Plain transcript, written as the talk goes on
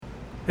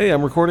Hey,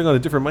 I'm recording on a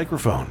different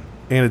microphone,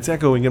 and it's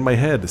echoing in my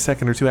head a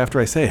second or two after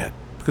I say it,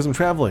 because I'm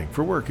traveling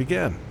for work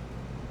again.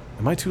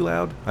 Am I too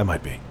loud? I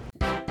might be.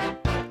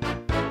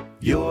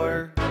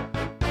 Your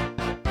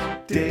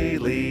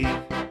Daily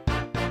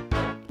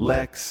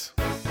Lex.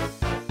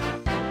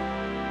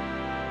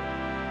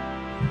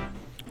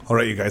 All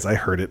right, you guys, I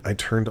heard it. I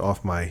turned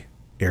off my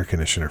air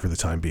conditioner for the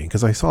time being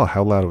because I saw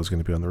how loud it was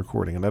going to be on the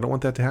recording, and I don't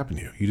want that to happen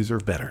to you. You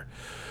deserve better.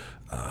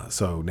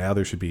 So now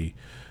there should be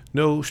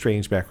no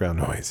strange background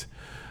noise.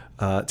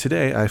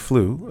 Today I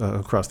flew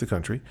across the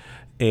country,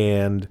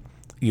 and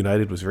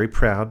United was very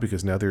proud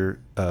because now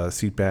their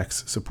seat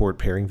backs support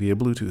pairing via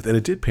Bluetooth, and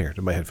it did pair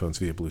to my headphones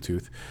via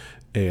Bluetooth,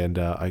 and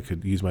I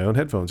could use my own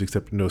headphones,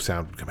 except no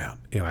sound would come out,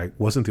 and I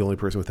wasn't the only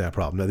person with that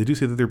problem. Now, they do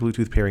say that their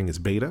Bluetooth pairing is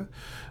beta,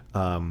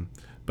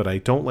 but I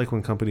don't like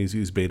when companies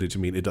use beta to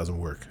mean it doesn't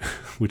work,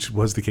 which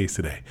was the case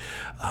today.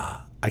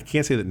 I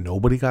can't say that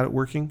nobody got it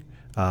working,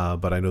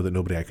 but I know that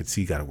nobody I could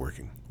see got it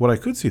working. What I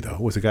could see, though,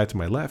 was a guy to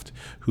my left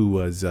who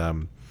was,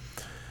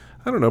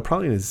 I don't know,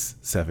 probably in his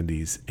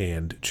 70s,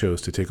 and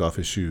chose to take off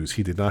his shoes.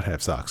 He did not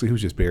have socks, so he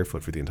was just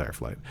barefoot for the entire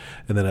flight.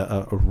 And then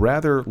a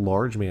rather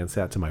large man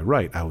sat to my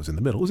right. I was in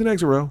the middle. It was an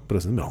exit row, but I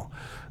was in the middle.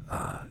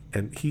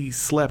 And he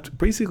slept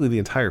basically the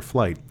entire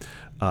flight.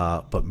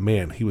 But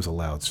man, he was a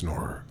loud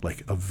snorer,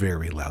 like a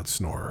very loud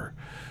snorer.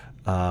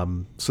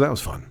 So that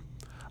was fun.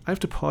 I have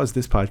to pause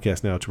this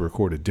podcast now to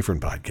record a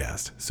different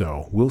podcast.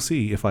 So we'll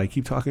see if I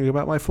keep talking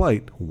about my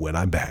flight when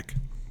I'm back.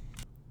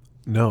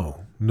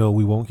 No,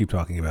 we won't keep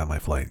talking about my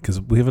flight because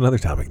we have another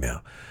topic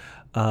now.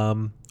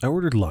 I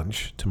ordered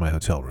lunch to my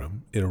hotel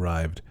room. It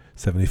arrived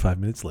 75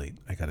 minutes late.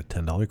 I got a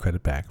 $10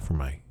 credit back for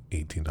my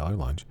 $18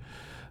 lunch.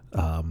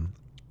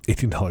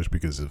 $18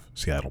 because of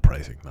Seattle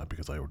pricing, not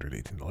because I ordered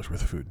 $18 worth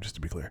of food, just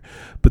to be clear.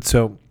 But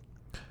so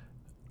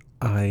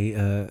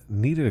I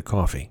needed a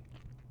coffee,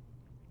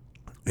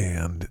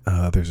 and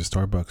there's a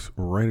Starbucks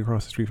right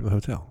across the street from the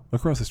hotel,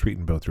 across the street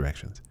in both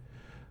directions.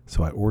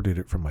 So I ordered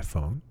it from my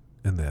phone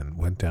and then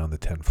went down the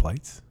 10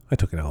 flights. I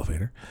took an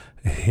elevator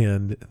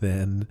and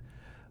then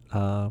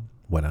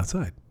went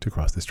outside to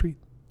cross the street,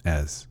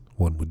 as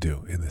one would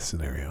do in this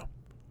scenario.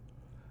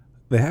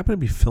 They happen to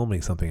be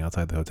filming something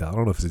outside the hotel. I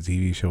don't know if it's a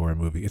TV show or a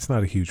movie. It's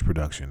not a huge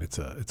production.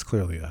 It's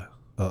clearly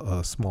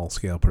a small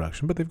scale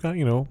production, but they've got,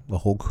 the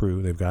whole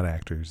crew. They've got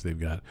actors. They've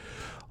got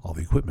all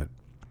the equipment.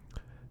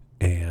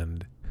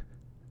 And,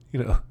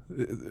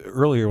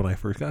 earlier when I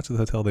first got to the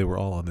hotel, they were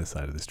all on this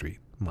side of the street,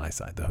 my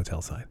side, the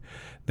hotel side.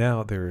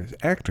 Now there's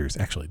actors,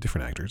 actually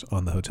different actors,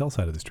 on the hotel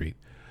side of the street,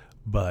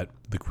 but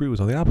the crew is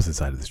on the opposite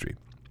side of the street.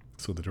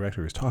 So the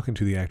director is talking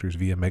to the actors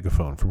via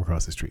megaphone from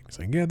across the street. He's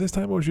like, yeah, this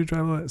time I want you to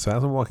drive. So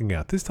as I'm walking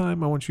out, this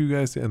time I want you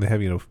guys to, and they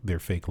have, their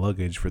fake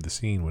luggage for the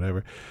scene,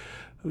 whatever.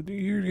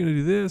 You're going to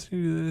do this,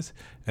 you do this.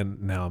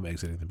 And now I'm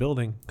exiting the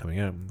building, coming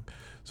out.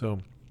 So,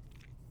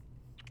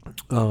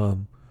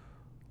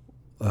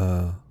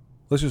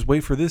 let's just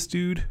wait for this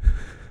dude.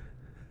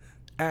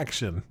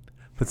 Action.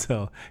 But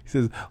so he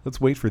says, let's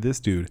wait for this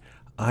dude.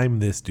 I'm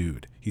this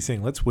dude. He's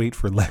saying, let's wait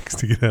for Lex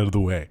to get out of the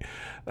way.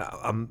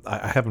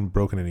 I haven't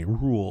broken any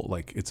rule.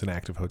 Like, it's an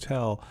active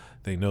hotel.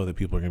 They know that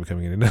people are going to be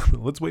coming in and out.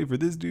 Let's wait for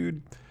this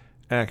dude.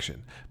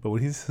 Action. But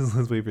when he says,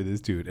 let's wait for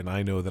this dude, and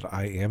I know that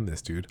I am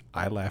this dude,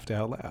 I laughed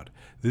out loud.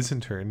 This,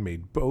 in turn,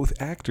 made both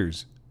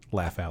actors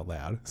laugh out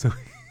loud. So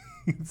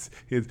it's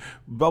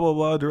blah, blah,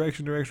 blah,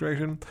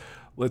 direction.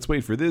 Let's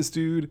wait for this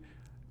dude.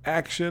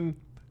 Action.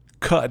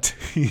 Cut.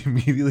 He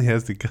immediately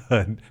has to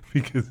cut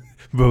because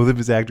both of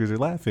his actors are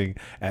laughing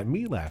at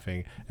me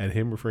laughing at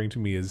him referring to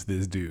me as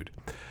this dude.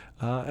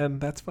 And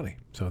that's funny.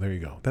 So there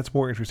you go. That's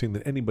more interesting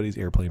than anybody's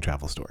airplane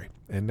travel story.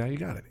 And now you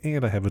got it.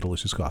 And I have a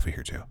delicious coffee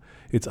here too.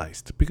 It's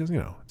iced because,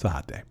 it's a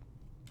hot day.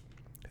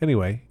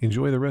 Anyway,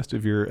 enjoy the rest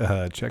of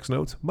your Checks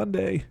Notes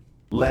Monday.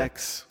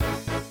 Lex.